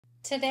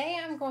Today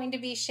I'm going to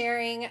be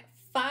sharing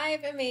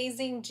 5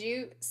 amazing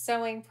jute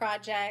sewing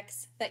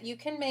projects that you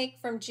can make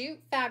from jute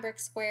fabric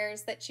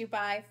squares that you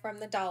buy from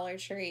the Dollar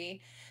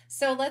Tree.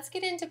 So let's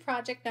get into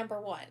project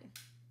number 1.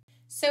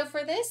 So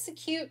for this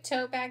cute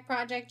tote bag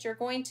project, you're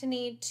going to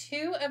need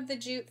 2 of the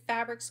jute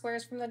fabric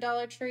squares from the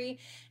Dollar Tree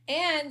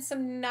and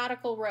some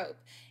nautical rope.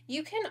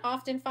 You can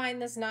often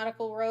find this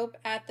nautical rope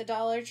at the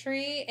Dollar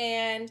Tree,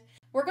 and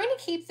we're going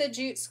to keep the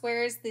jute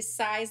squares the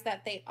size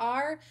that they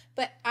are,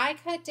 but I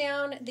cut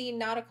down the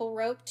nautical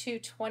rope to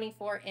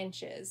 24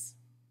 inches.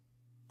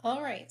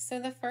 All right, so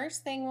the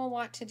first thing we'll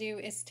want to do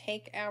is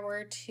take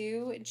our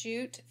 2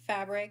 jute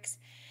fabrics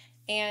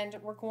and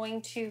we're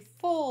going to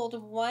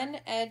fold one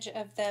edge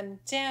of them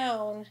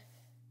down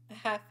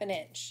a ½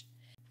 inch.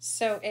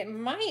 So it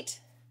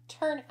might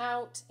turn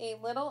out a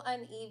little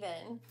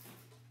uneven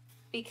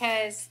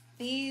because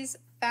these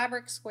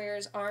fabric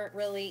squares aren't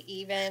really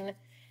even,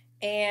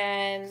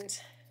 and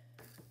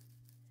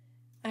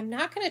I'm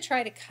not going to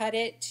try to cut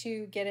it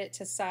to get it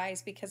to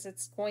size because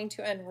it's going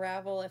to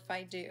unravel if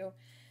I do.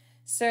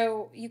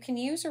 So you can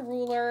use a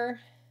ruler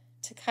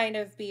to kind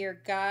of be your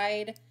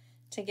guide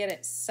to get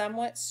it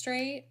somewhat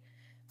straight,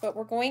 but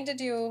we're going to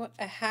do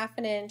a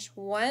 ½ inch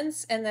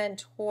once and then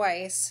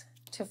twice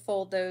to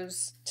fold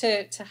those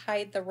to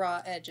hide the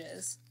raw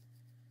edges.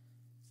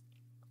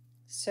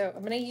 So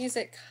I'm going to use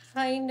it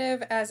kind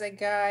of as a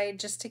guide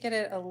just to get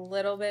it a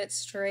little bit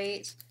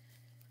straight,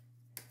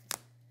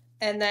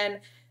 and then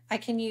I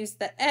can use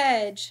the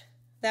edge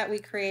that we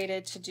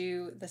created to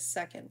do the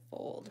second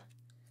fold.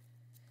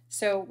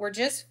 So we're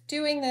just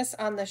doing this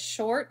on the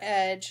short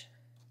edge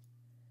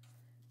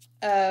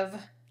of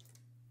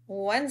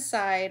one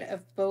side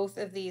of both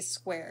of these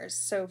squares.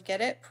 So get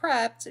it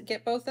prepped,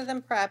 get both of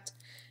them prepped,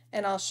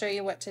 and I'll show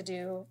you what to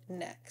do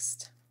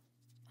next.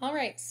 All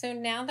right, so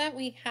now that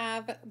we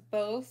have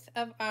both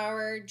of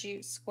our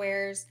jute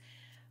squares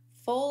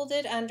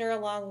folded under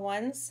along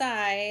one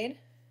side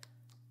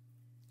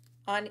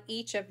on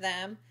each of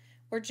them,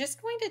 we're just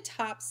going to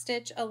top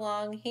stitch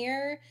along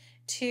here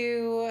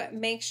to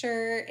make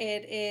sure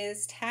it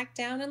is tacked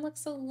down and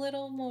looks a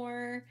little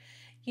more,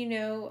 you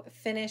know,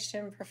 finished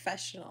and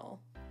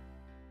professional.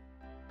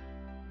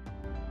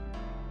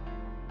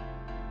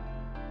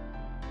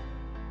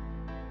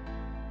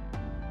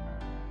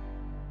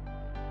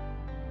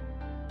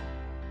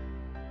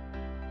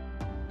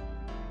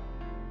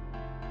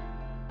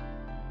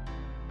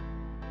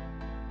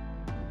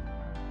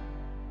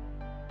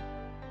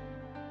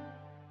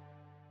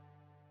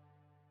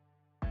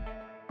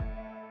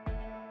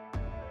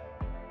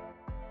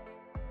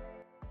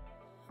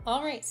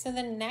 All right, so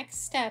the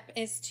next step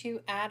is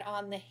to add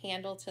on the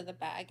handle to the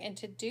bag. And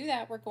to do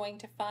that, we're going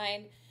to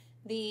find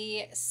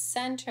the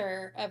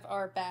center of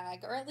our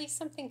bag, or at least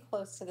something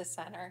close to the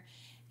center.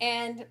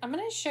 And I'm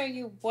going to show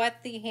you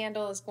what the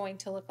handle is going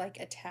to look like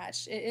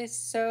attached. It is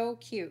so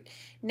cute.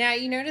 Now,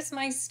 you notice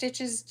my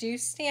stitches do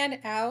stand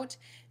out,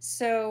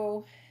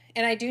 so,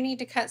 and I do need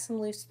to cut some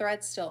loose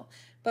thread still.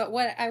 But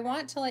what I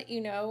want to let you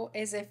know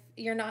is if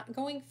you're not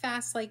going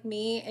fast like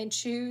me and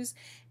choose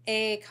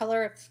a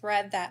color of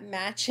thread that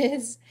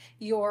matches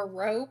your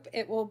rope,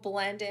 it will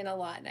blend in a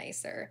lot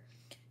nicer.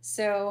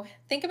 So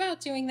think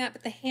about doing that,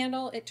 but the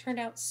handle, it turned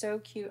out so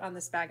cute on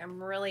this bag.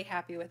 I'm really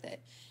happy with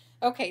it.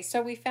 Okay, so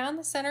we found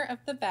the center of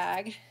the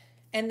bag,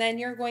 and then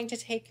you're going to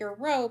take your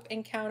rope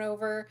and count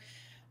over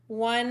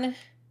 1,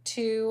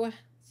 2,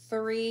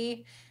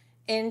 3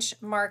 inch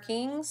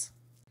markings,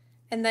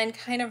 and then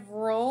kind of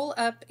roll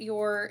up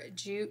your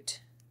jute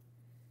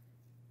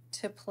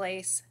to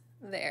place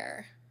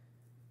there.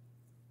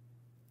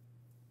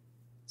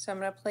 So I'm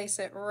going to place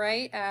it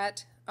right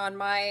at, on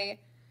my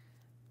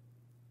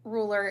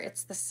ruler,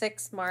 it's the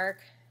 6 mark,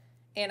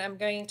 and I'm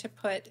going to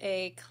put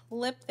a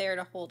clip there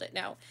to hold it.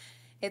 Now,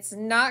 it's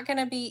not going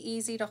to be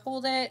easy to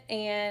hold it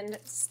and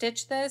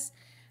stitch this,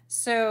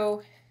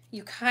 so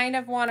you kind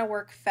of want to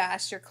work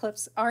fast. Your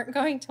clips aren't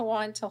going to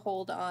want to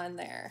hold on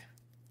there,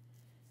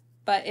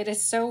 but it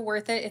is so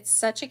worth it. It's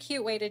such a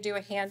cute way to do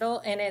a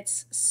handle, and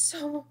it's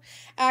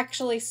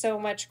actually so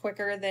much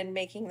quicker than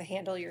making the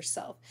handle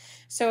yourself.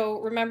 So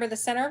remember, the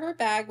center of our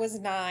bag was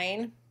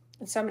 9,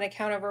 and so I'm going to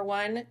count over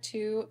 1,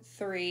 2,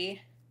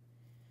 3,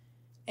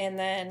 and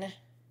then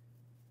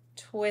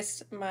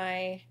twist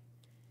my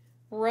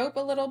rope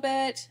a little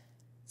bit,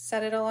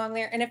 set it along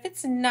there. And if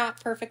it's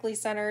not perfectly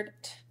centered,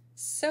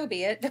 so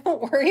be it.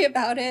 Don't worry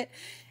about it.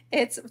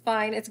 It's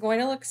fine. It's going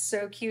to look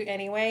so cute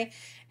anyway.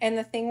 And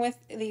the thing with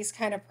these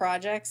kind of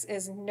projects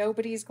is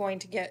nobody's going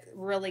to get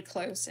really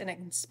close and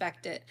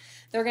inspect it.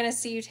 They're going to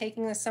see you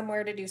taking this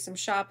somewhere to do some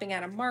shopping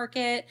at a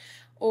market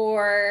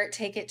or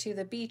take it to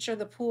the beach or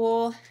the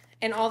pool,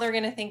 and all they're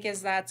going to think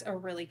is that's a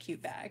really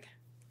cute bag.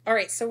 All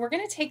right, so we're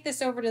going to take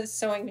this over to the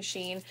sewing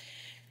machine,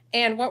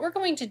 and what we're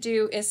going to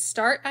do is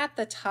start at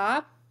the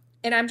top,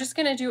 and I'm just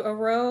going to do a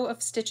row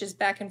of stitches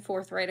back and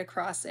forth right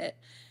across it.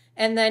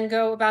 and then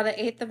go about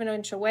 1/8 of an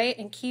inch away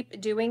and keep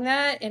doing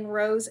that in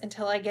rows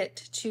until I get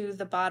to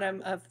the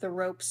bottom of the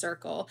rope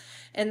circle.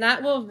 And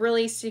that will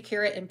really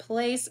secure it in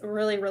place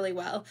really, really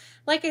well.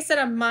 Like I said,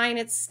 on mine,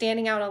 it's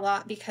standing out a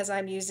lot because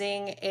I'm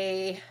using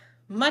a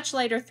much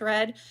lighter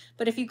thread,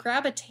 but if you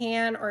grab a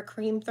tan or a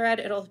cream thread,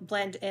 it'll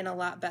blend in a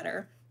lot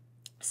better.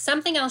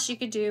 Something else you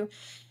could do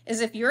is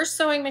if your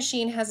sewing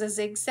machine has a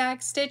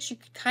zigzag stitch, you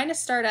could kind of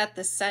start at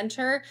the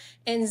center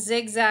and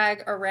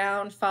zigzag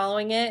around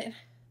following it.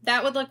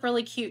 That would look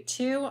really cute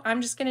too.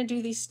 I'm just going to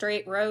do these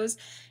straight rows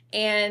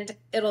and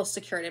it'll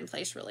secure it in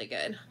place really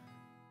good.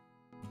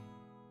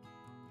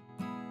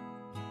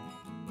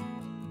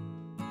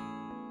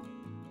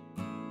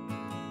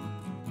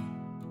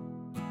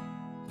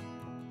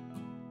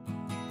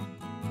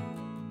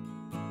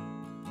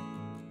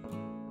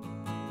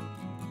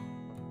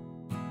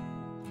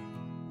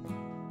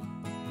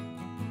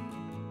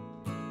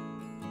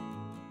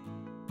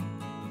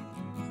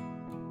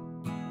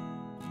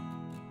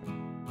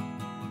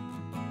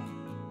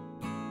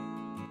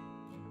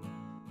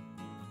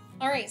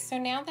 All right, so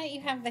now that you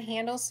have the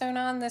handle sewn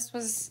on, this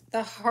was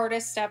the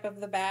hardest step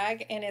of the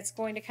bag and it's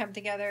going to come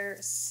together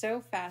so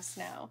fast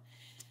now.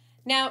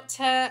 Now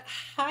to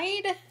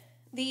hide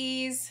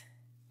these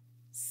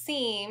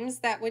seams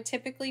that would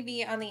typically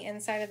be on the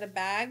inside of the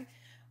bag,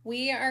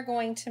 we are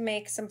going to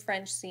make some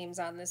French seams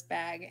on this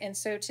bag. And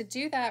so to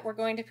do that, we're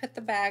going to put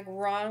the bag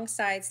wrong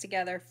sides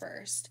together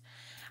first.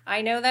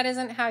 I know that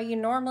isn't how you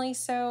normally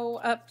sew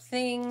up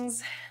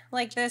things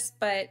like this,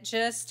 but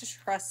just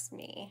trust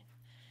me.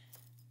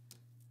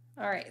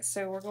 All right,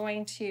 so we're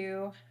going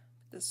to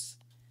put this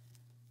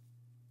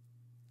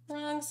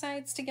wrong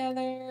sides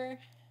together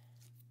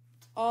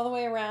all the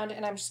way around,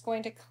 and I'm just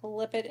going to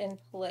clip it in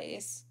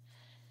place.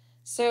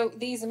 So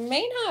these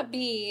may not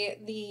be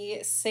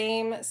the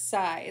same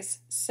size,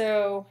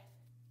 so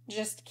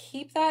just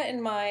keep that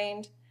in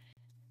mind.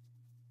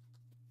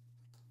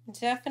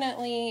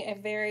 Definitely a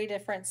very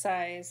different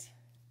size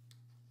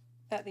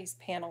that these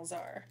panels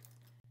are.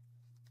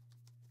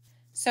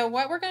 So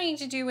what we're going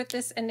to do with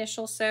this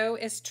initial sew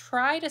is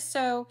try to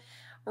sew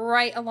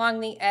right along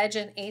the edge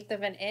 1/8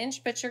 of an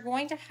inch, but you're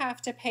going to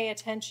have to pay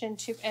attention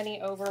to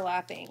any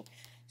overlapping.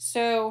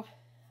 So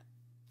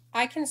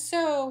I can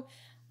sew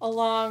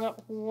along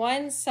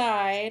one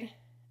side,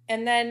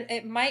 and then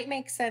it might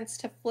make sense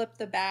to flip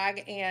the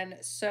bag and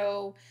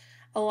sew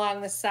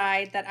along the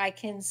side that I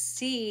can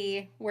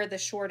see where the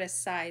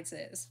shortest sides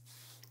is.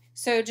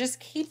 So just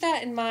keep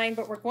that in mind,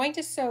 but we're going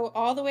to sew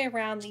all the way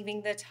around,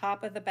 leaving the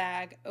top of the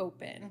bag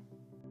open.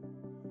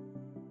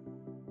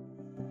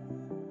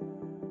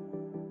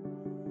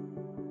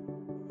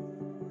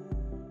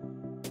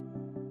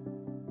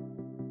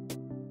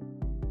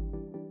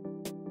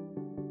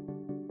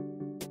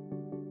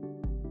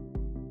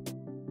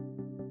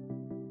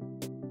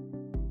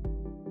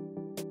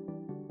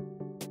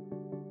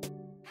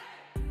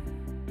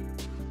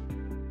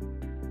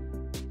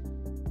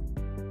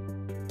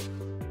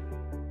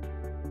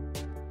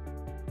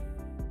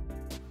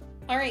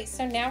 All right,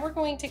 so now we're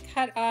going to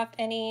cut off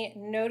any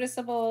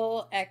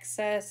noticeable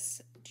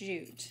excess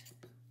jute.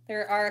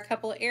 There are a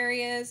couple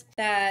areas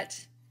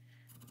that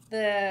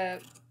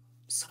the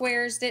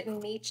squares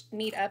didn't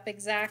meet up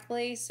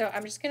exactly, so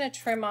I'm just going to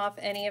trim off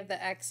any of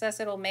the excess.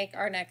 It'll make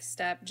our next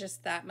step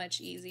just that much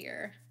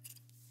easier.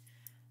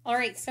 All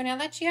right, so now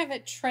that you have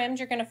it trimmed,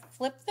 you're going to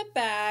flip the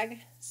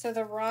bag so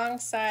the wrong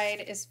side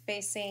is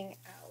facing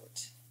out.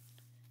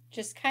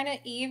 Just kind of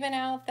even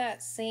out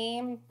that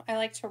seam. I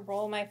like to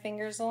roll my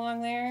fingers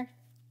along there.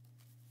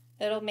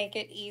 It'll make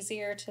it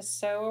easier to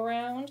sew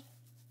around.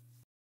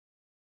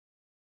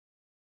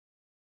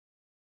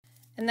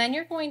 And then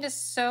you're going to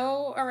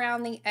sew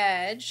around the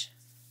edge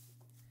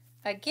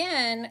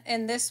again,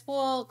 and this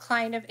will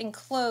kind of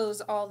enclose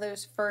all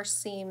those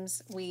first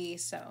seams we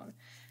sewn.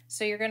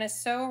 So you're going to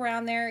sew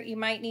around there. You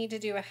might need to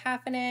do a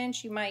 1/2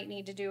 inch, you might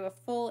need to do a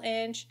full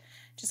inch.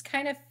 Just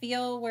kind of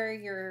feel where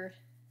your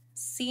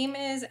seam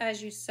is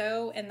as you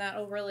sew, and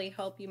that'll really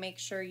help you make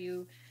sure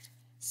you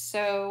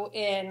sew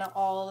in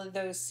all of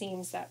those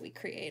seams that we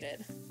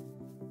created.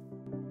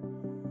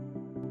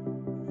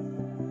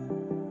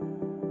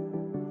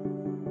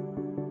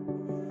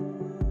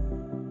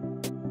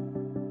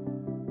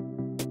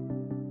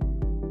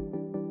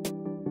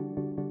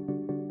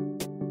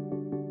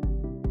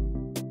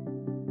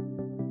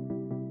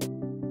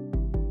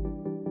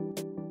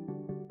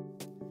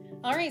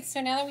 All right,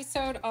 so now that we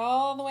sewed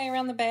all the way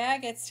around the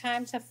bag, it's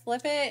time to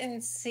flip it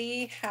and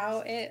see how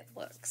it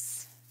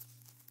looks.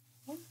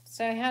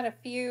 So I had a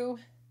few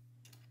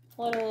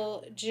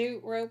little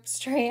jute rope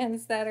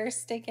strands that are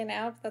sticking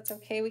out. That's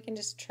okay, we can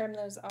just trim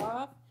those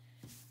off.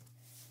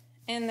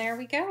 And there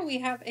we go. We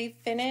have a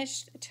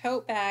finished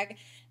tote bag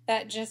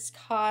that just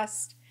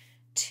cost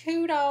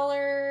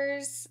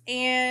 $2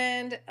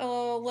 and a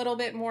little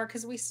bit more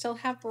because we still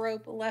have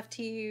rope left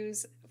to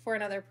use for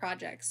another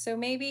project. So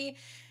maybe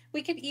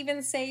we could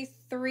even say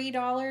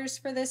 $3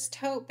 for this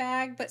tote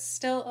bag, but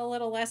still a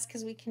little less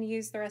because we can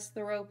use the rest of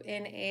the rope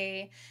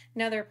in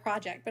another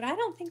project. But I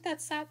don't think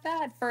that's that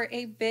bad for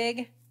a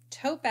big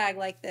tote bag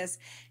like this,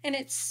 and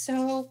it's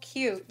so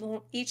cute.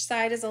 Each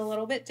side is a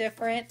little bit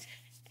different,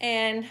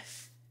 and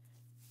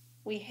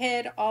we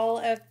hid all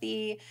of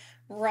the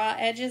raw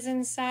edges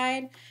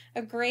inside.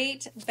 A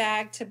great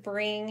bag to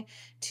bring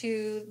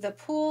to the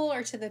pool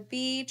or to the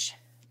beach.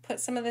 Put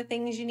some of the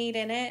things you need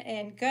in it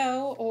and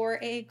go, or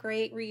a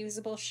great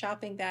reusable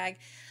shopping bag.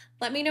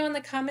 Let me know in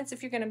the comments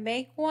if you're going to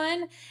make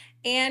one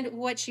and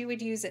what you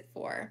would use it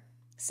for.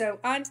 So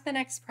on to the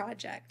next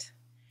project.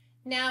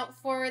 Now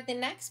for the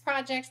next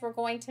project, we're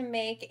going to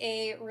make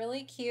a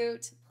really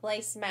cute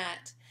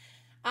placemat.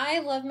 I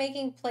love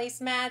making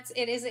placemats.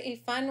 It is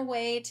a fun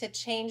way to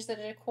change the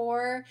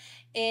decor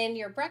in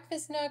your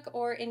breakfast nook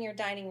or in your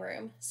dining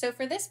room. So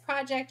for this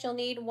project, you'll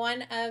need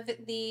one of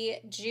the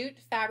jute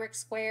fabric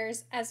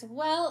squares, as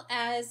well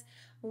as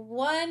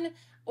 1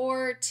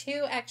 or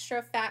 2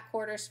 extra fat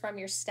quarters from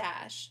your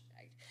stash.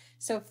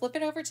 So flip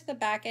it over to the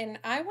back, and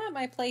I want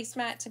my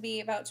placemat to be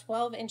about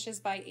 12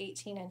 inches by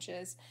 18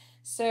 inches.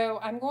 So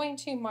I'm going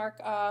to mark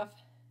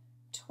off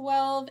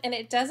 12, and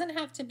it doesn't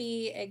have to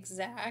be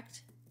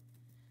exact.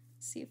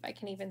 See if I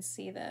can even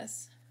see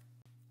this.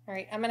 All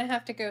right, I'm gonna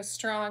have to go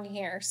strong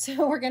here.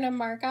 So we're gonna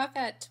mark off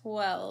at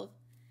 12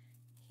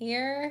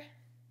 here,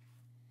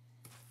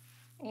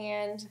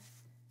 and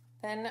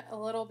then a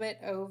little bit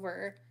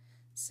over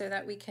so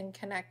that we can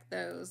connect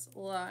those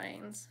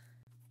lines.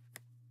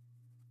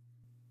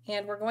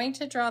 And we're going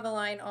to draw the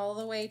line all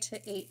the way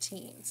to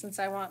 18, since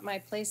I want my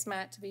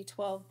placemat to be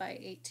 12 by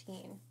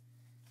 18.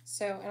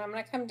 So, and I'm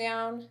gonna come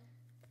down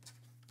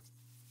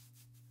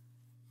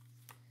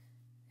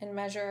and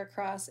measure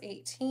across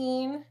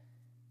 18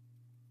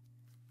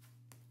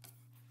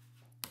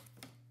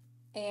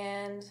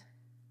 and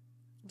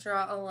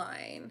draw a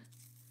line.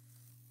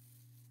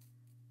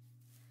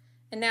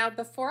 And now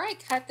before I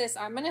cut this,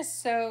 I'm going to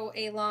sew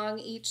along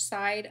each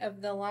side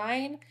of the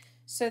line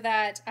so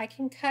that I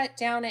can cut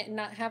down it and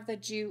not have the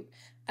jute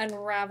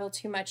unravel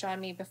too much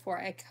on me before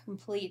I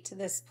complete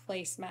this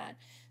placemat.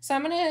 So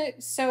I'm going to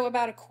sew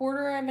about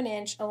 1/4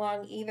 inch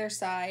along either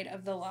side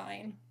of the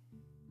line.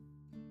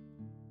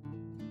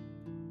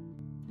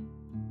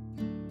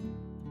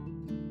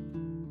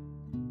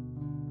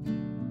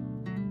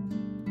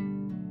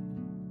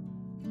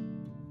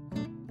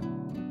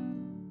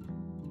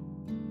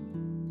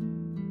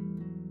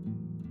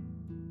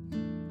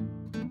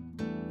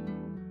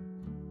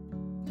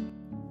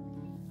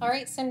 All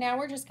right, so now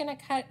we're just gonna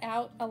cut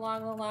out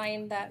along the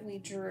line that we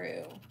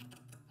drew.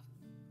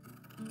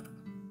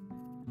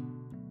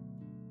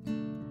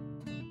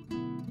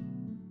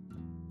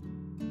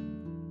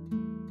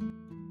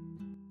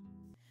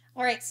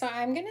 All right, so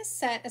I'm gonna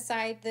set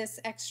aside this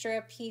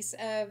extra piece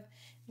of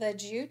the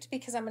jute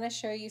because I'm gonna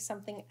show you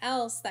something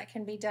else that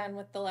can be done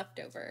with the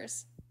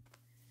leftovers.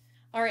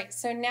 All right,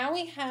 so now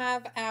we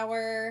have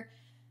our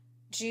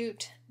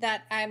jute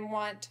that I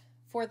want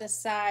for the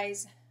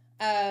size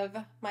of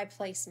my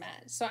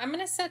placemat. So I'm going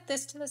to set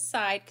this to the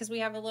side because we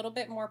have a little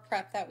bit more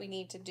prep that we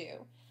need to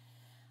do.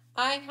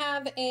 I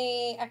have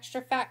a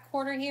extra fat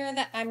quarter here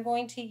that I'm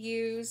going to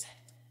use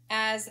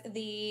as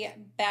the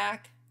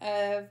back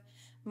of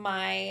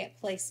my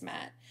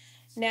placemat.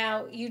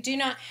 Now, you do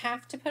not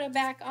have to put a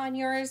back on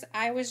yours.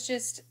 I was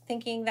just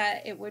thinking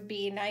that it would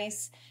be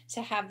nice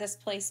to have this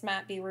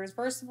placemat be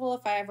reversible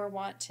if I ever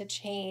want to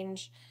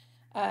change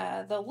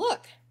the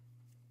look.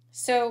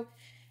 So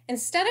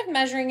instead of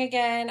measuring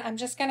again, I'm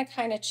just going to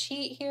kind of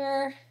cheat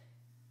here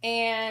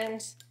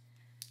and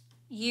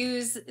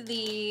use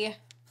the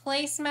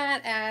placemat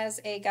as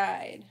a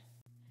guide.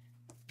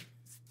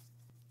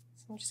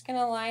 So I'm just going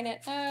to line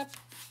it up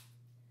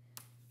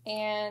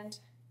and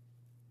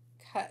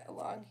cut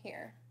along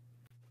here.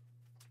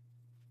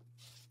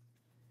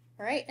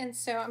 All right, and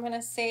so I'm going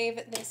to save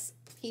this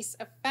piece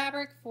of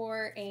fabric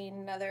for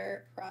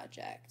another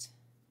project.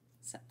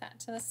 Set that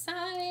to the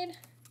side.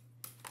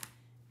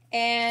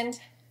 And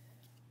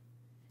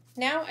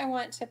now I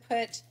want to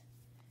put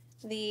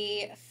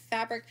the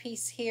fabric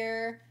piece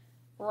here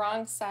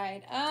wrong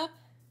side up,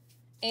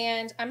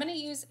 and I'm going to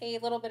use a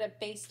little bit of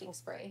basting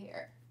spray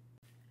here.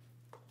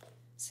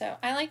 So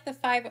I like the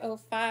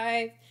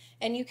 505,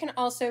 and you can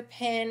also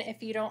pin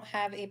if you don't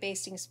have a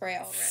basting spray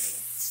already.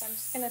 So I'm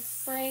just going to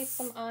spray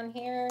some on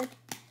here.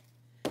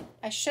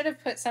 I should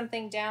have put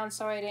something down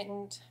so I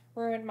didn't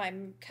ruin my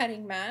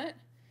cutting mat,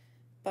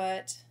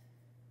 but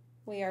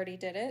we already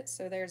did it,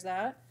 so there's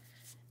that.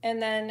 And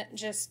then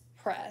just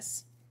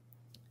press.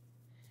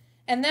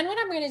 And then what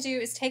I'm going to do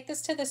is take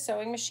this to the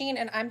sewing machine,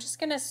 and I'm just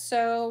going to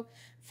sew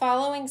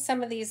following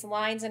some of these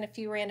lines in a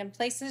few random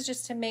places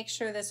just to make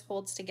sure this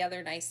holds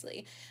together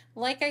nicely.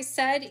 Like I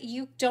said,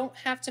 you don't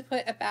have to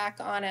put a back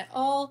on at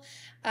all.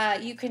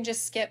 You can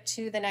just skip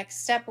to the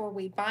next step where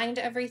we bind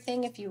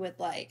everything if you would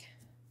like.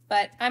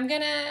 But I'm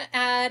going to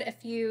add a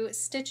few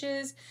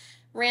stitches,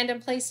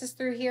 random places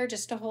through here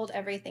just to hold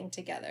everything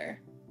together.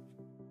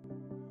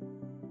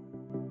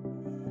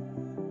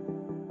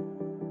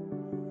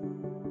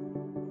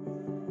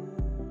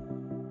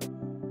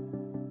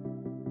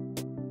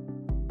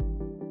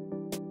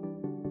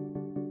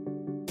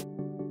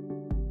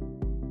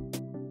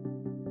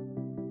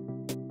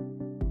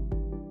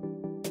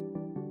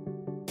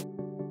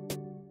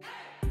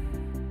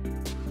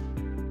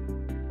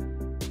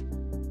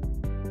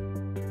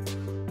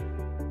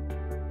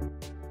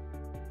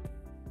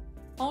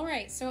 All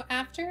right, so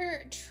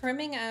after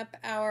trimming up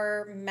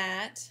our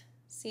mat,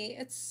 see,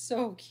 it's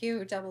so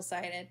cute,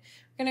 double-sided.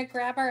 We're gonna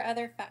grab our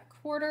other fat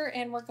quarter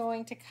and we're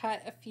going to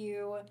cut a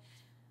few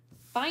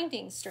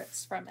binding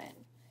strips from it.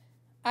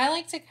 I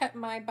like to cut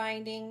my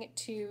binding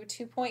to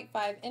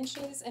 2.5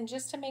 inches, and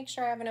just to make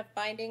sure I have enough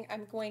binding,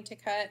 I'm going to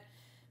cut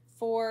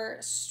 4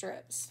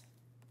 strips.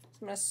 So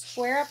I'm gonna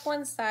square up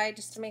one side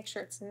just to make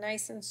sure it's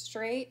nice and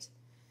straight.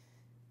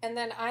 And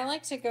then I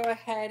like to go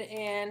ahead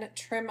and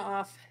trim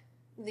off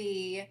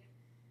the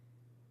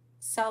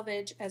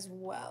selvage as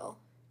well.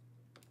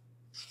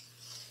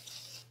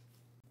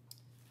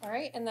 All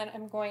right, and then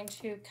I'm going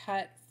to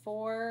cut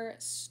 4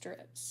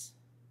 strips.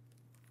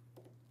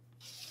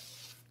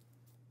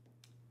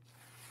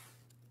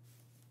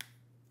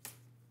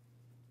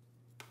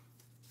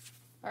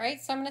 All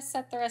right, so I'm going to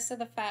set the rest of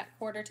the fat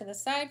quarter to the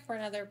side for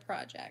another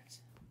project.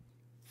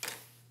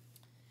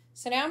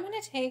 So now I'm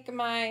going to take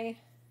my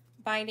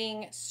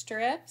binding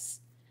strips,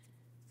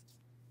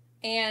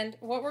 and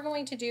what we're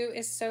going to do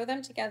is sew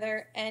them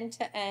together end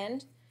to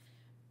end.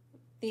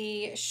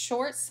 The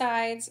short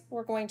sides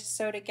we're going to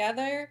sew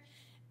together,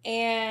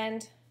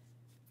 and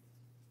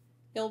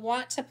you'll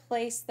want to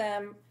place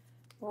them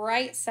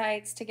right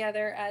sides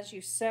together as you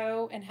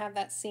sew and have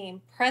that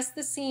seam. Press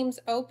the seams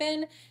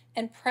open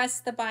and press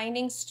the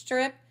binding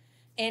strip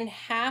in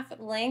half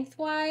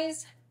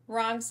lengthwise,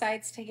 wrong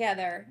sides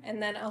together,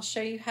 and then I'll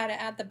show you how to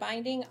add the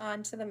binding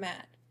onto the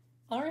mat.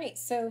 All right,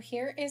 so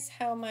here is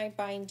how my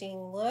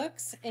binding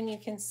looks, and you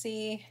can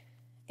see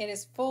it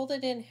is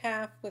folded in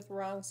half with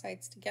wrong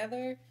sides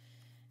together,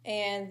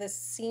 and the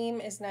seam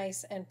is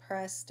nice and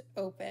pressed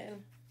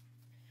open.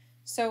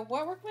 So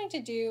what we're going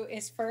to do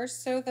is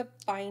first sew the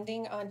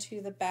binding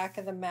onto the back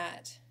of the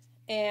mat,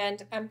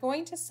 and I'm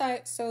going to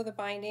sew the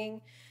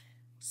binding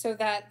so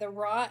that the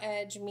raw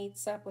edge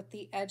meets up with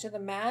the edge of the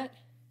mat.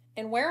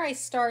 And where I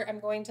start,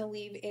 I'm going to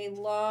leave a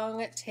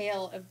long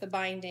tail of the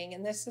binding,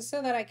 and this is so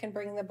that I can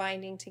bring the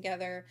binding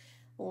together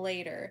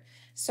later.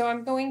 So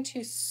I'm going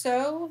to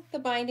sew the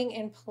binding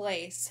in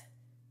place.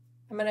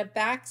 I'm going to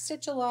back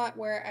stitch a lot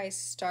where I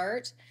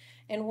start,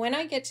 and when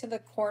I get to the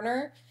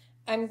corner,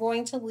 I'm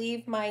going to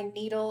leave my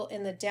needle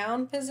in the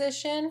down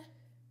position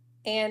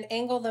and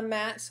angle the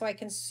mat so I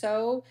can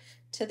sew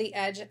to the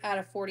edge at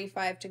a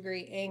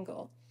 45-degree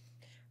angle.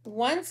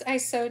 Once I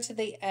sew to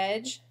the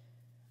edge,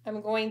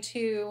 I'm going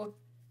to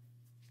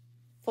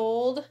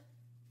fold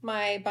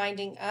my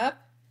binding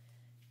up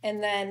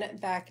and then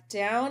back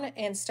down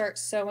and start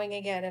sewing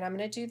again. And I'm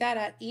going to do that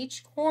at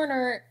each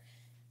corner,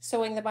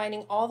 sewing the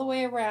binding all the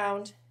way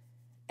around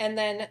and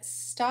then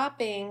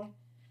stopping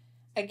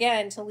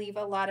again to leave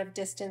a lot of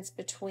distance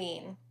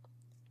between.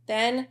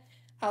 Then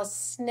I'll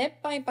snip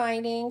my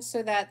binding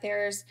so that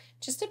there's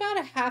just about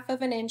a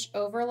 1/2 inch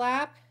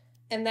overlap,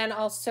 and then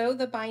I'll sew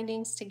the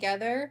bindings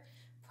together,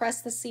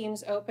 press the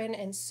seams open,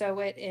 and sew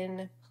it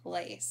in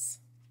place.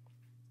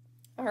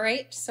 All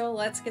right, so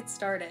let's get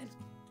started.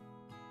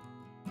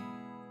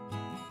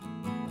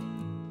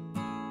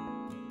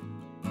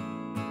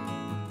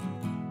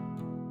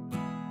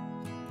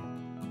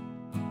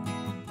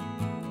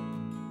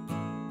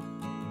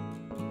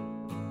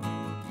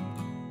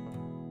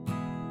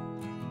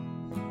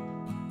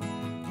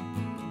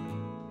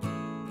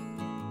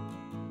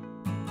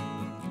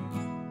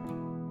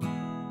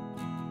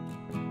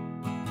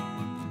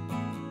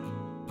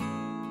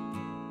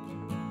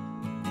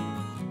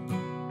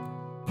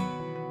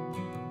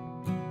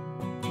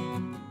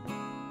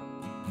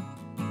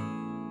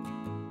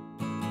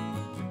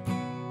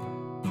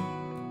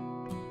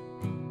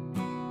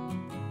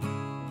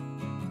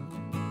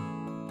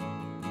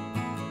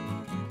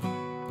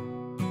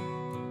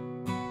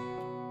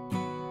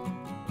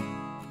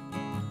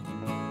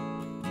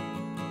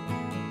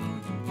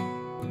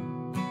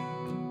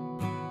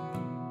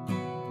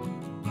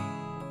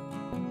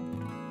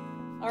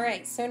 All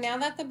right, so now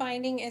that the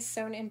binding is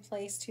sewn in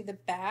place to the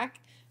back,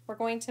 we're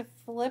going to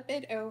flip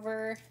it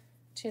over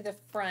to the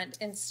front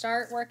and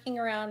start working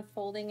around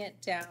folding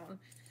it down.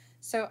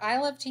 So I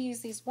love to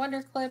use these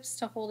wonder clips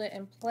to hold it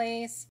in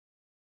place.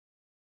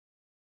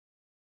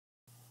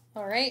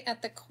 All right,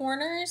 at the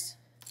corners,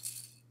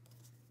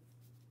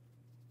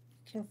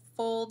 you can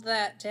fold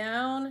that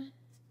down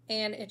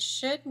and it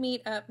should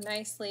meet up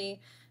nicely,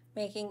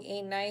 making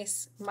a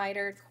nice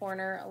mitered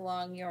corner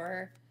along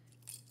your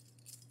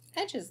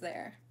edges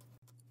there.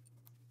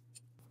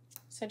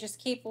 So just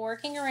keep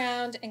working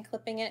around and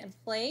clipping it in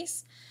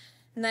place.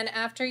 And then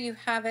after you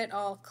have it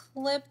all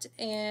clipped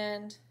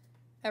and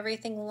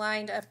everything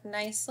lined up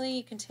nicely,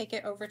 you can take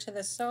it over to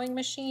the sewing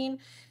machine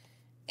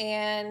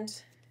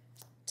and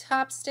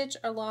top stitch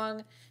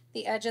along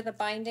the edge of the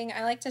binding.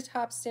 I like to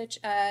top stitch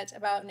at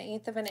about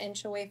 1/8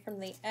 inch away from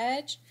the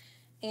edge,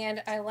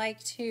 and I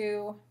like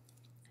to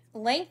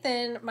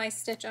lengthen my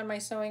stitch on my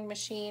sewing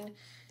machine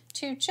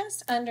to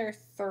just under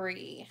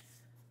 3.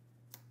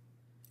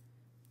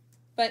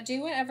 But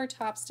do whatever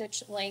top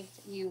stitch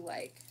length you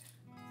like.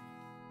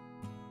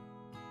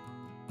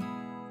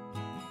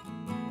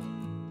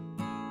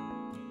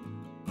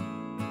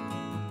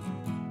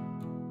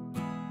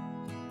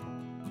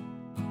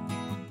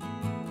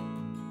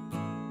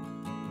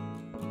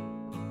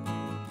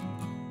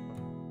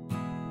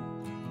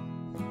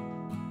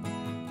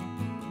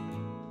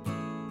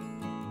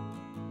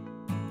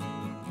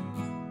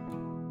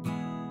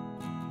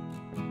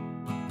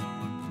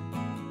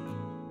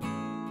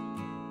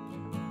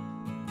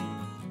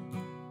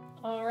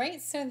 right,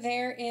 so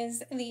there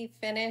is the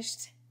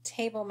finished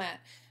table mat.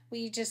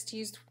 We just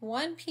used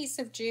one piece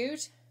of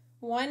jute,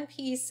 one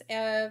piece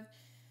of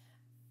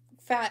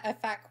a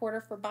fat quarter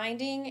for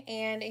binding,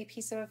 and a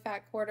piece of a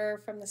fat quarter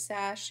from the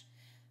sash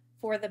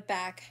for the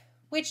back,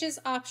 which is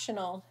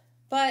optional.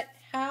 But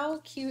how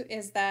cute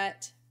is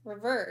that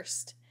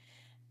reversed?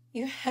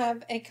 You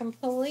have a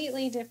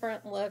completely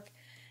different look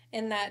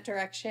in that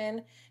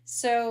direction.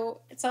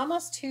 So it's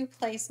almost two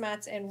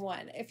placemats in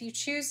one. If you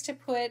choose to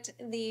put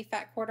the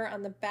fat quarter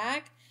on the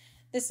back,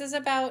 this is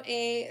about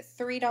a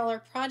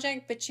 $3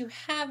 project, but you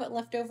have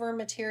leftover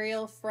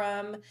material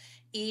from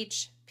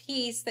each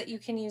piece that you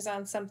can use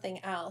on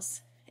something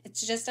else.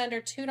 It's just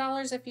under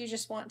 $2 if you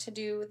just want to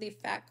do the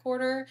fat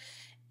quarter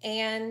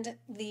and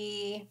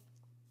the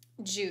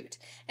jute.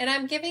 And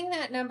I'm giving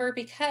that number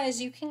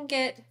because you can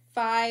get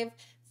 5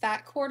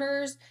 fat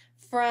quarters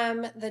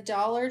from the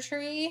Dollar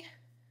Tree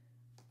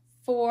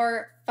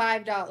for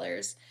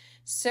 $5.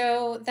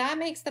 So that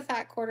makes the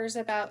fat quarters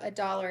about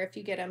 $1 if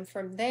you get them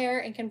from there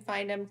and can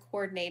find them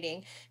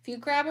coordinating. If you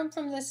grab them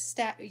from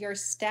your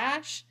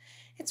stash,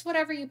 it's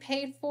whatever you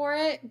paid for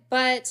it,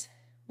 but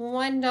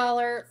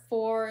 $1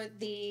 for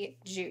the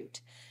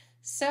jute.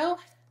 So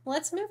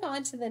let's move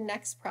on to the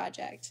next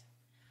project.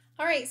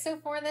 All right, so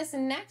for this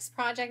next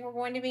project, we're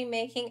going to be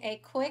making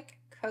a quick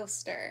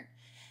coaster.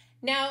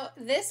 Now,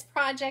 this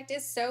project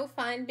is so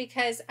fun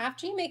because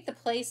after you make the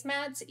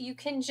placemats, you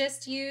can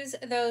just use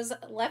those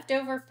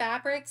leftover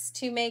fabrics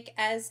to make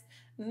as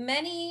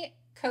many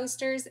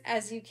coasters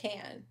as you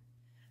can.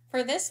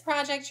 For this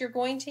project, you're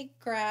going to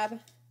grab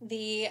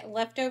the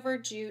leftover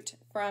jute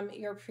from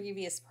your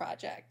previous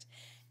project,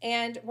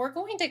 and we're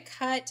going to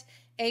cut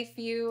a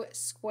few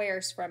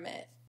squares from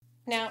it.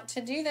 Now,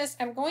 to do this,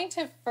 I'm going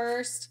to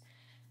first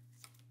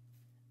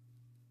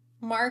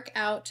mark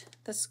out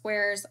the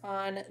squares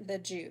on the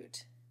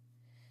jute.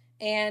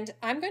 And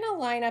I'm going to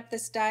line up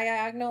this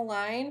diagonal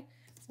line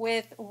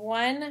with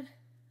one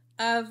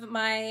of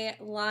my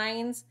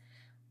lines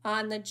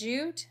on the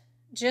jute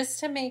just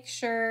to make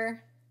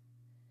sure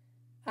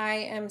I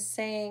am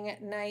staying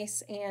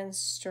nice and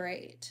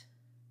straight,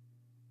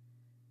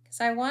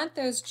 because I want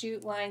those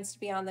jute lines to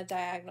be on the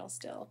diagonal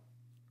still.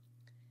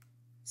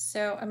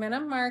 So I'm going to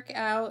mark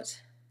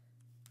out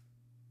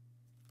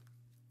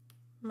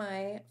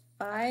my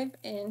 5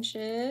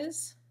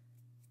 inches,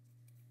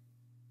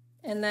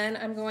 and then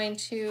I'm going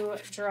to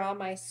draw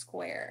my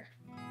square.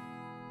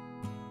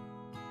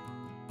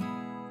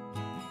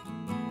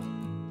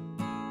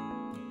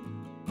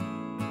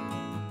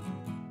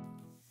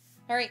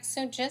 All right,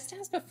 so just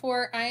as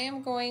before, I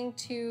am going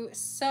to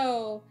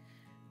sew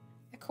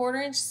a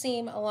 1/4 inch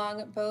seam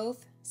along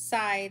both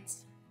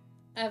sides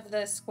of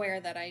the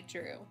square that I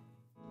drew.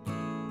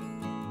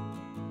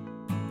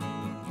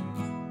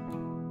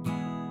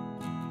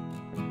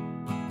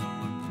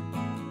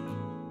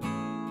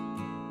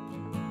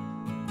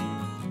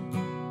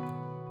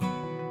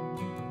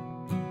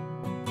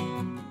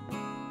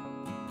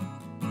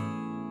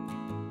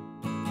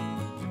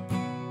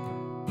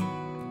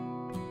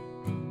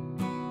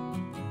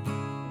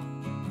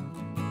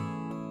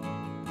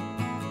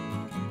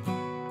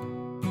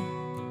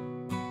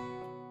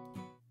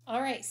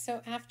 All right,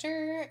 so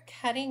after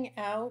cutting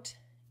out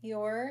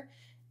your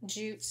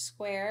jute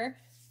square,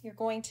 you're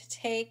going to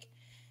take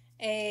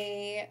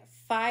a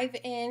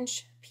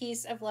 5-inch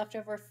piece of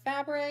leftover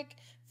fabric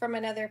from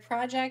another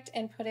project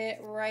and put it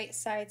right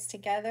sides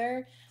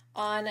together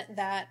on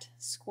that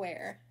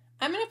square.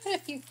 I'm going to put a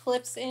few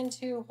clips in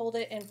to hold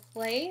it in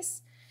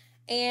place,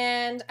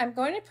 and I'm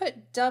going to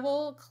put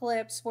double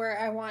clips where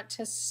I want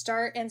to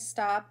start and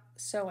stop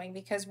sewing,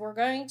 because we're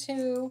going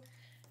to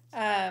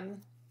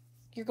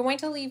you're going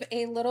to leave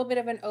a little bit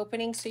of an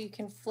opening so you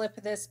can flip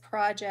this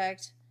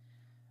project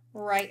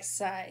right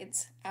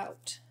sides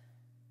out.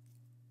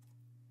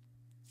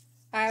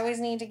 I always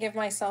need to give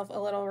myself a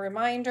little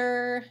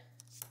reminder,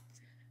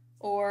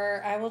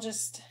 or I will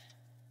just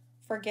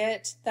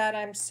forget that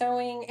I'm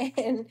sewing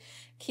and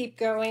keep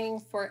going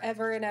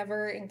forever and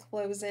ever and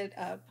close it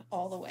up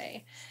all the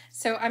way.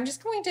 So I'm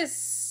just going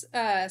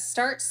to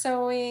start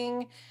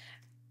sewing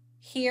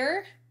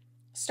here,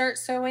 start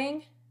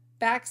sewing,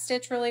 back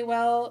stitch really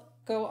well,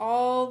 go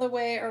all the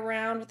way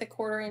around with a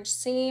 1/4 inch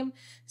seam,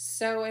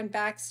 sew and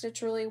back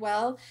stitch really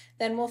well.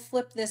 Then we'll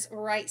flip this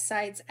right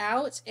sides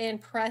out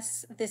and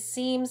press the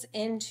seams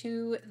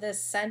into the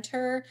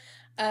center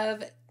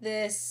of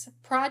this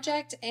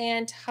project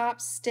and top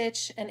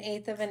stitch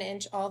 1/8 of an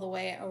inch all the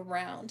way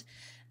around.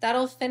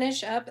 That'll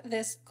finish up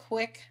this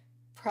quick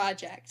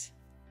project.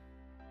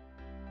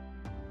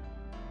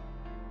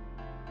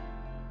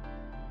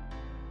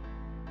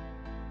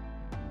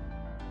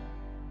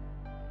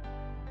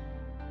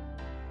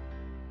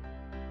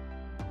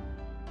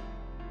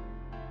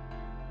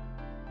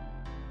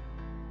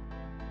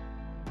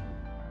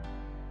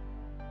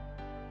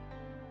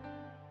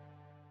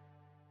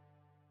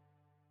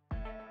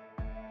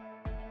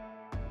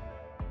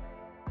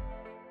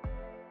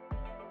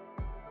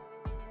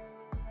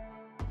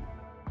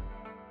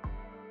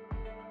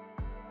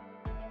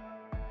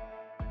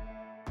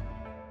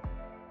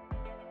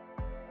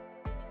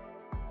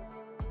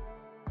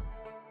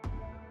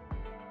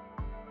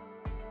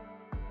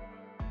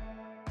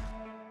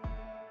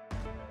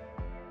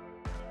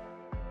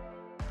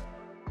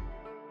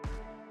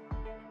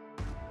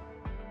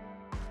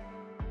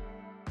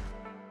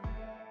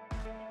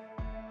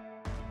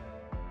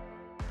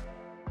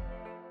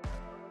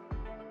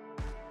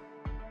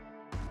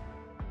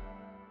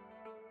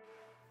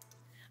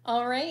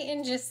 All right,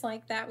 and just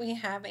like that, we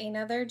have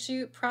another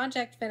jute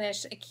project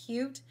finished, a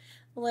cute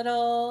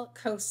little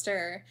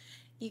coaster.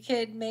 You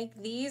could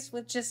make these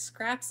with just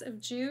scraps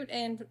of jute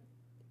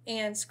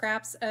and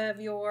scraps of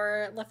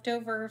your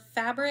leftover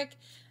fabric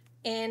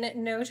in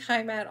no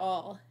time at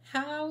all.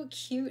 How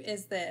cute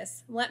is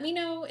this? Let me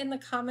know in the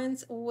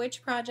comments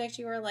which project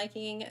you are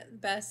liking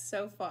best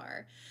so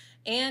far,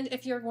 and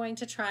if you're going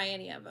to try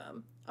any of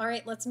them. All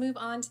right, let's move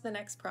on to the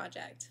next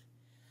project.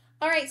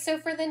 All right, so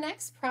for the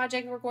next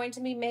project, we're going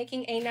to be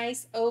making a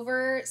nice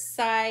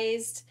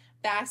oversized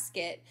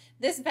basket.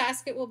 This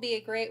basket will be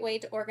a great way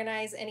to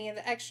organize any of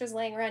the extras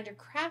laying around your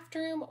craft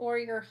room or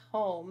your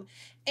home.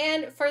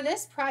 And for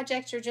this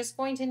project, you're just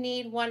going to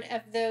need one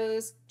of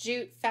those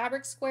jute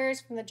fabric squares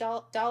from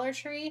the Dollar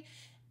Tree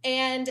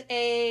and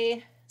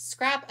a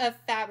scrap of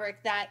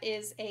fabric that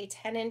is a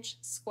 10-inch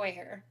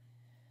square.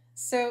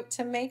 So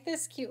to make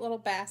this cute little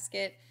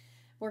basket,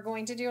 we're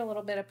going to do a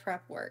little bit of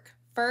prep work.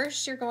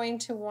 First, you're going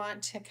to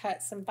want to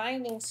cut some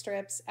binding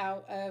strips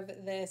out of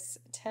this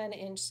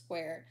 10-inch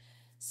square.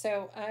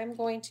 So I'm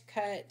going to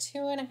cut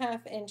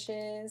 2.5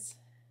 inches,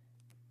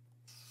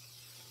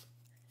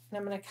 and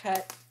I'm going to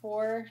cut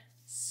 4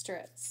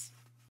 strips.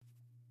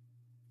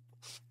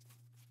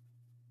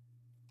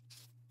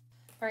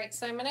 All right,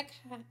 so I'm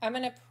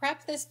gonna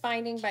prep this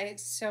binding by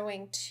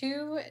sewing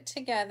 2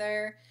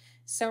 together,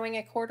 sewing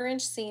a 1/4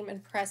 inch seam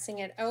and pressing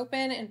it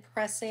open and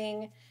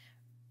pressing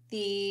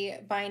the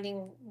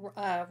binding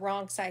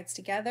wrong sides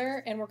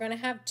together, and we're going to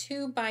have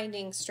 2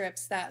 binding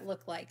strips that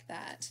look like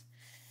that.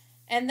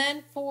 And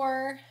then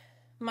for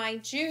my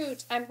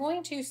jute, I'm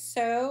going to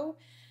sew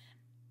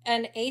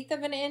 1/8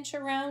 of an inch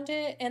around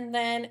it and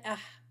then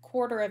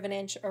 1/4 of an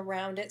inch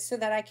around it so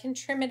that I can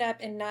trim it up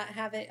and not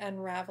have it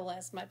unravel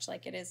as much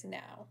like it is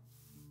now.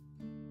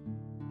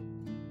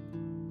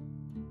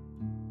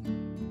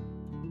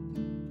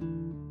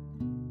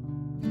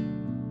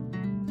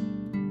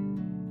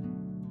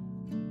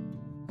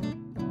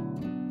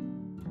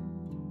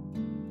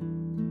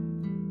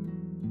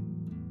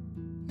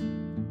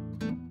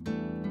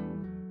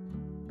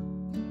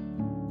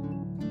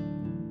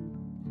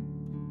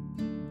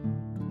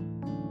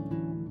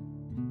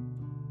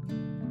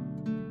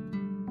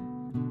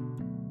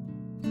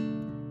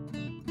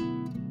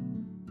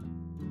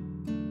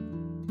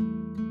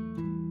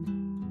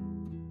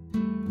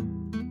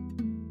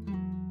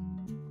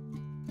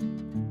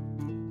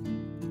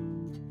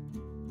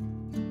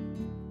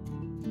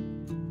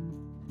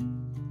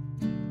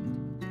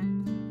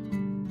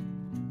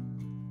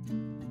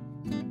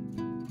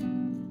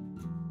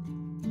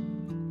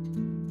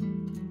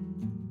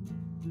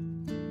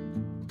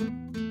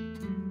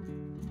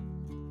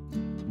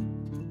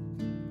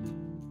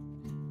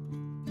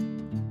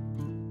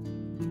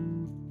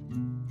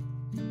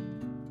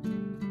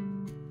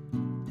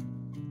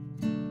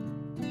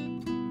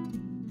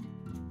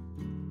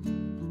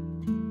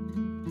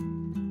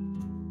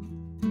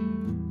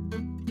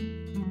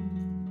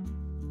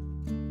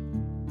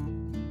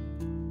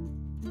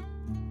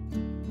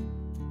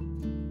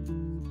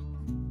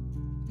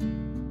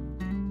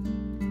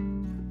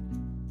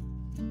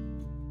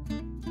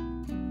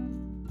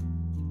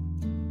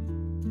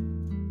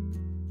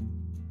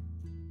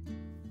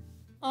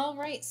 All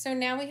right, so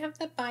now we have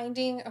the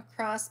binding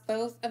across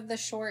both of the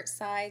short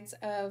sides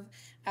of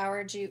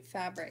our jute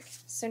fabric.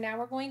 So now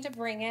we're going to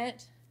bring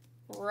it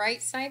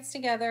right sides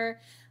together,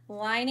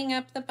 lining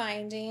up the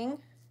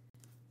binding,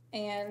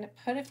 and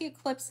put a few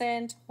clips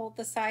in to hold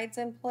the sides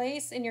in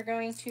place, and you're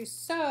going to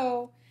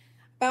sew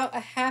about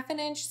 1/2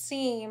 inch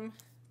seam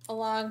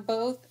along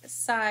both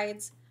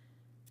sides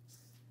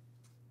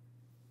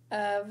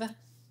of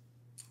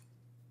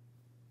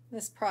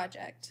this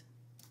project.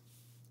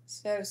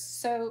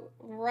 So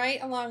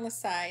right along the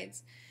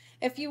sides.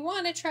 If you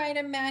want to try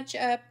to match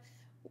up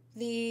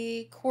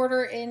the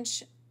 1/4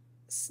 inch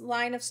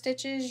line of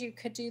stitches, you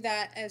could do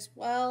that as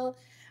well.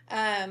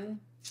 But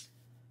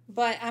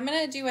I'm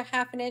going to do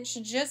 1/2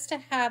 inch just to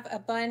have a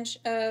bunch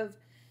of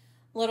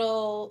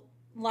little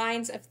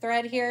lines of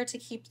thread here to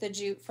keep the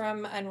jute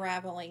from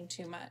unraveling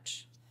too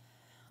much.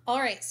 All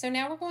right, so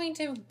now we're going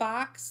to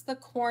box the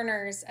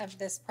corners of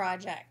this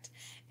project,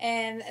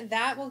 and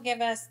that will give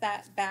us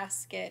that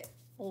basket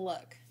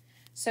look.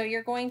 So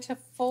you're going to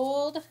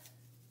fold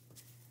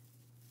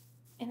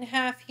in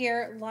half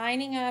here,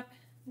 lining up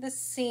the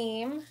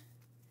seam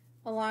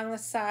along the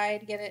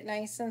side, get it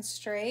nice and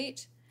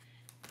straight.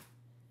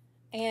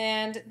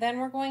 And then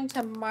we're going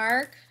to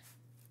mark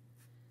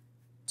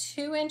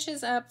 2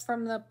 inches up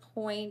from the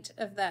point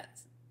of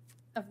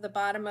the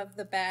bottom of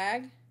the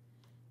bag,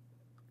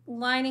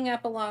 lining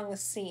up along the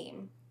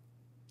seam.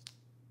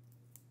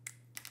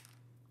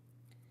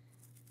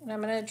 And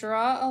I'm going to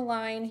draw a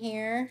line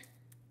here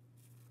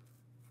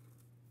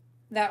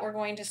that we're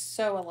going to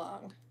sew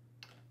along.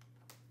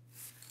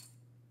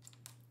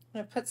 I'm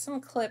going to put some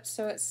clips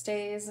so it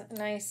stays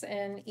nice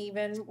and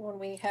even when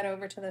we head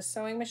over to the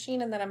sewing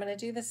machine, and then I'm going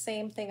to do the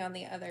same thing on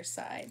the other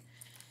side.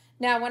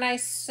 Now when I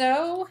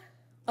sew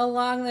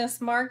along this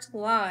marked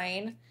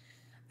line,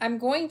 I'm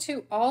going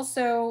to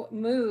also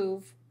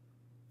move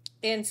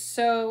and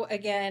sew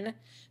again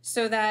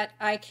so that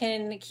I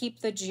can keep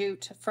the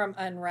jute from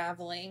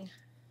unraveling.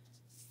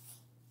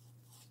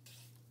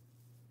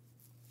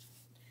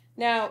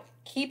 Now,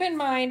 keep in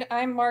mind,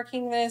 I'm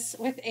marking this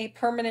with a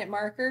permanent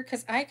marker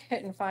because I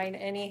couldn't find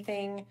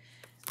anything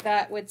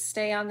that would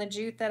stay on the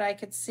jute that I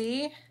could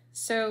see.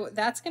 So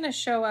that's going to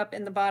show up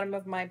in the bottom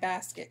of my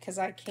basket because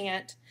I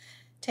can't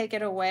take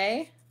it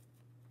away.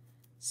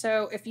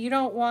 So if you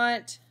don't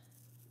want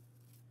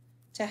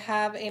to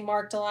have a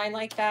marked line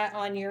like that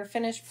on your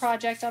finished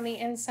project on the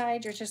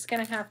inside, you're just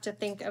going to have to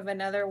think of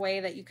another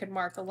way that you could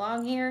mark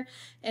along here.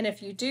 And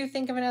if you do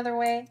think of another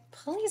way,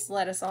 please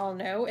let us all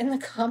know in the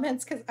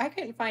comments because I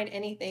couldn't find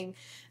anything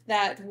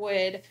that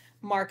would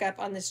mark up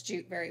on this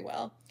jute very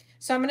well.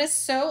 So I'm going to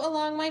sew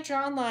along my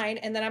drawn line,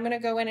 and then I'm going to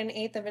go in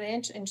 1/8 of an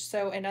inch and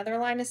sew another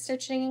line of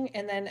stitching,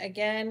 and then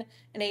again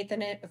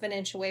 1/8 of an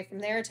inch away from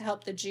there to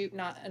help the jute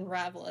not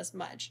unravel as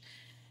much.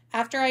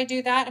 After I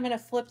do that, I'm going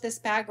to flip this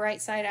bag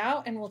right side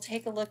out and we'll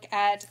take a look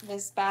at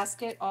this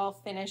basket all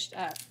finished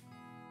up.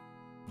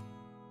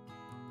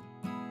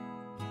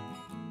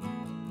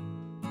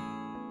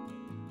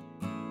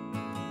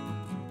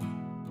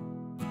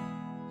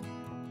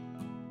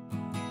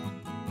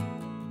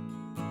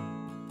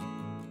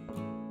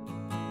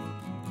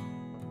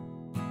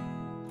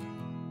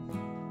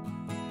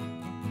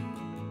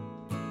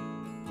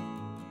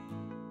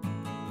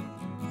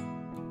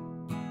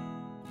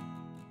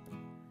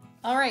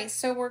 All right,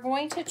 so we're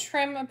going to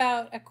trim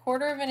about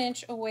 1/4 of an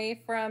inch away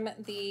from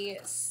the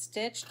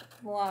stitched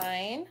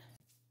line.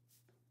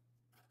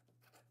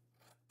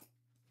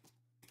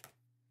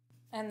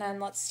 And then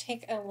let's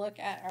take a look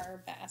at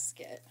our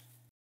basket.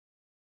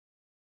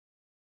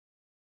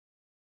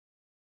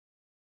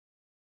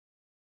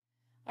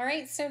 All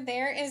right, so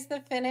there is the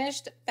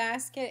finished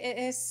basket. It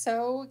is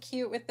so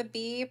cute with the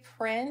bee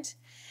print.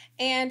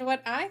 And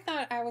what I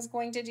thought I was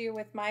going to do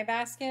with my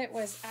basket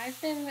was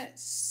I've been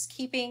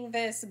keeping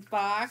this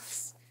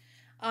box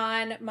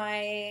on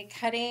my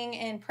cutting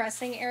and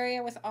pressing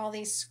area with all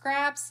these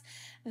scraps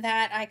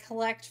that I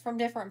collect from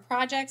different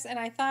projects. And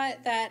I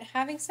thought that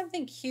having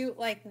something cute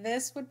like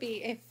this would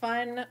be a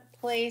fun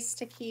place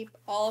to keep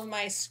all of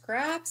my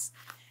scraps.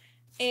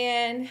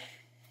 And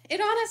it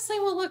honestly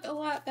will look a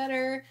lot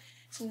better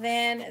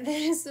than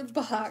this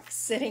box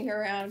sitting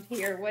around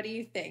here. What do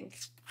you think?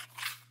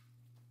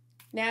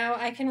 Now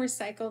I can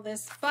recycle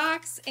this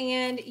box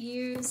and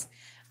use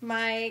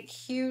my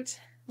cute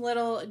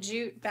little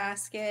jute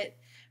basket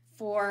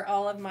for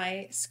all of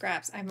my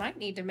scraps. I might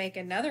need to make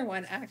another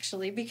one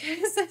actually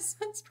because this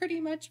one's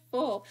pretty much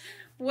full.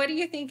 What do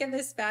you think of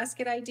this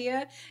basket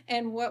idea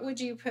and what would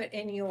you put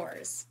in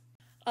yours?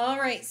 All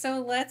right, so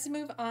let's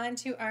move on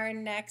to our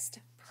next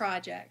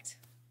project.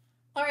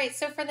 All right,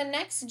 so for the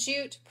next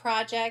jute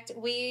project,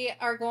 we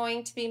are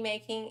going to be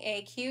making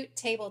a cute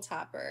table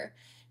topper.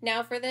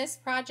 Now for this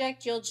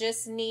project, you'll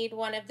just need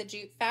one of the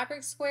jute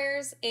fabric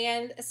squares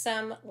and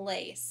some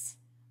lace.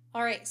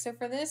 All right, so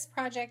for this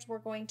project, we're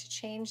going to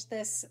change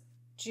this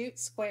jute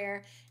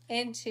square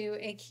into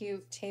a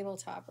cute table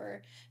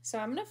topper. So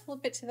I'm gonna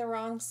flip it to the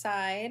wrong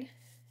side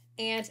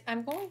and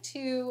I'm going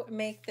to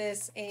make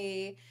this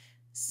a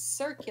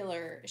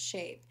circular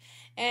shape.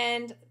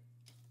 And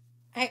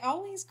I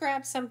always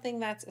grab something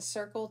that's a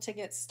circle to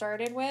get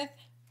started with,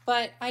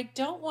 but I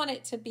don't want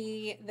it to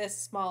be this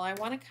small. I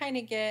want to kind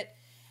of get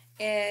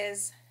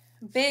as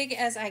big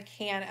as I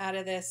can out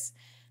of this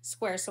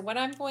square. So what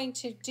I'm going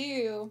to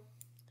do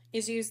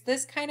is use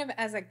this kind of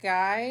as a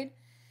guide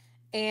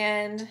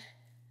and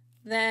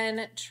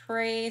then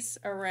trace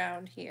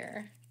around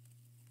here.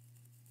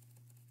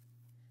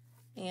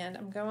 And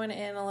I'm going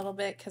in a little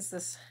bit because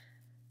this,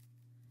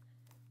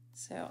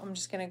 so I'm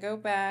just going to go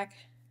back.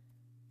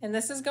 And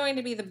this is going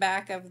to be the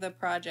back of the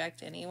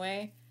project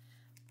anyway,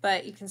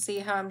 but you can see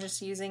how I'm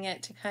just using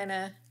it to kind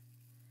of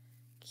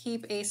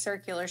keep a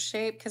circular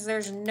shape because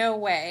there's no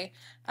way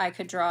I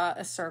could draw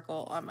a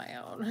circle on my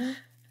own.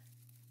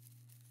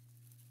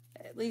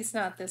 At least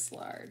not this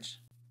large.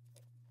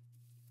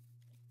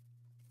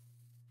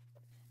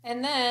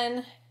 And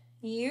then,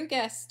 you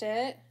guessed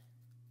it,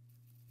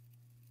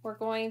 we're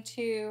going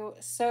to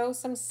sew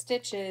some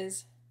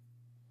stitches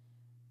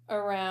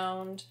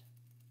around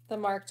the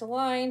marked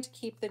line to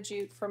keep the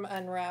jute from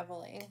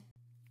unraveling.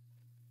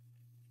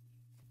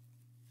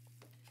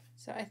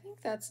 So I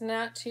think that's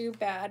not too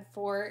bad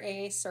for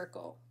a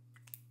circle.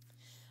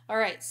 All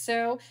right,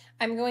 so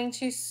I'm going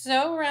to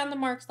sew around the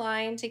marked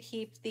line to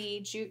keep the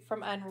jute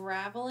from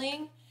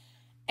unraveling,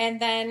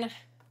 and then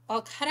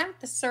I'll cut out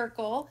the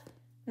circle,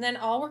 and then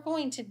all we're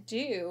going to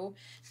do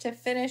to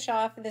finish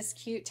off this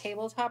cute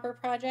table topper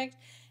project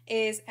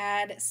is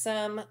add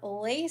some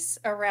lace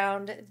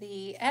around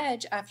the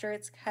edge after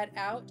it's cut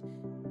out.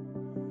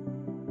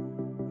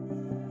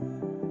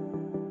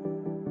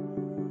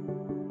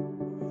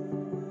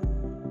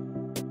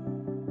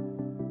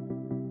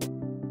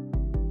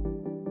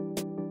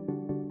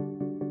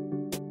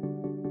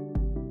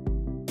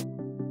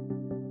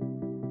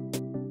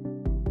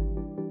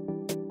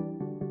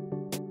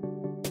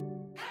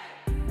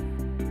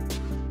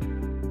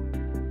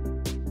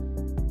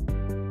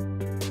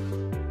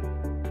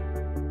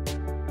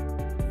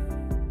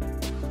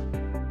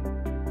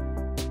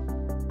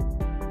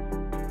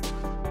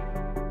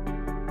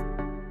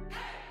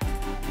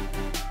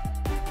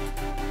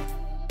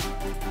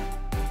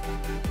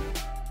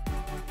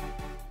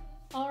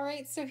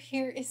 so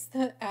here is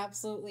the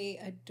absolutely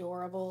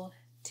adorable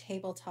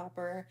table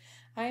topper.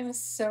 I'm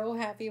so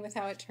happy with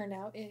how it turned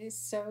out. It is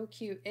so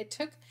cute. It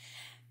took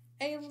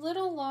a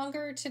little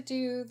longer to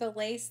do the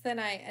lace than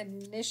I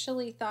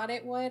initially thought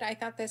it would. I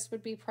thought this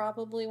would be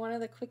probably one of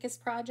the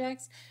quickest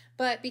projects,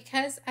 but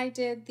because I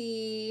did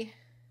the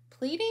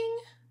pleating,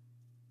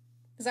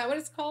 is that what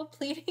it's called?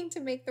 Pleating to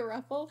make the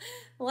ruffle?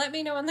 Let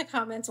me know in the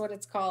comments what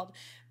it's called.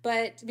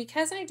 But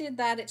because I did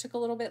that, it took a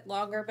little bit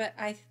longer, but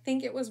I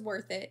think it was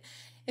worth it.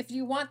 If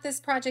you want this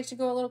project to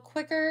go a little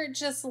quicker,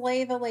 just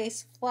lay the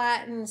lace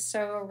flat and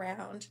sew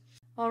around.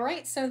 All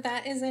right, so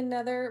that is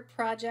another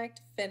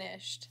project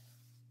finished.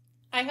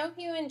 I hope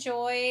you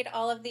enjoyed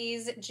all of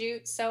these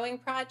jute sewing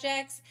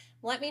projects.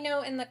 Let me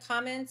know in the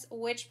comments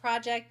which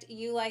project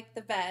you like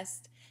the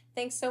best.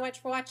 Thanks so much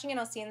for watching, and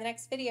I'll see you in the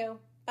next video.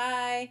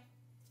 Bye.